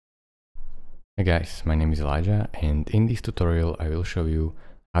Hey guys, my name is Elijah, and in this tutorial I will show you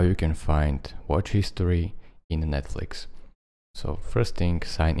how you can find watch history in Netflix. So first thing,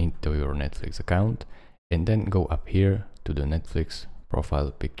 sign into your Netflix account and then go up here to the Netflix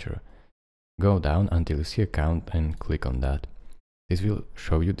profile picture. Go down until you see account and click on that. This will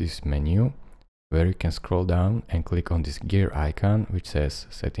show you this menu where you can scroll down and click on this gear icon which says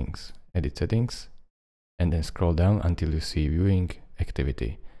settings, edit settings, and then scroll down until you see viewing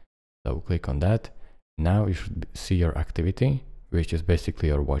activity. So click on that. Now you should see your activity, which is basically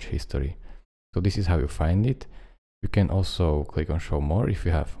your watch history. So this is how you find it. You can also click on show more if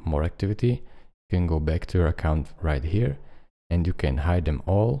you have more activity. You can go back to your account right here and you can hide them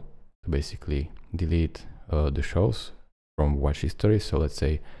all to basically delete the shows from watch history. So let's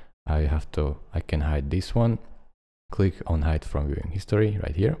say I can hide this one. Click on hide from viewing history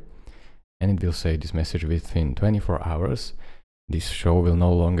right here, and it will say this message: within 24 hours this show will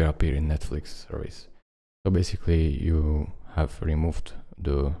no longer appear in Netflix service. So basically you have removed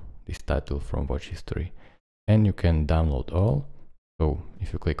this title from watch history, and you can download all. So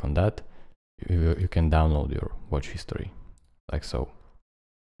if you click on that, you can download your watch history like so.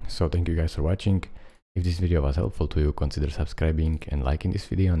 So thank you guys for watching. If this video was helpful to you, consider subscribing and liking this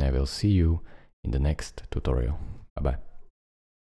video, and I will see you in the next tutorial.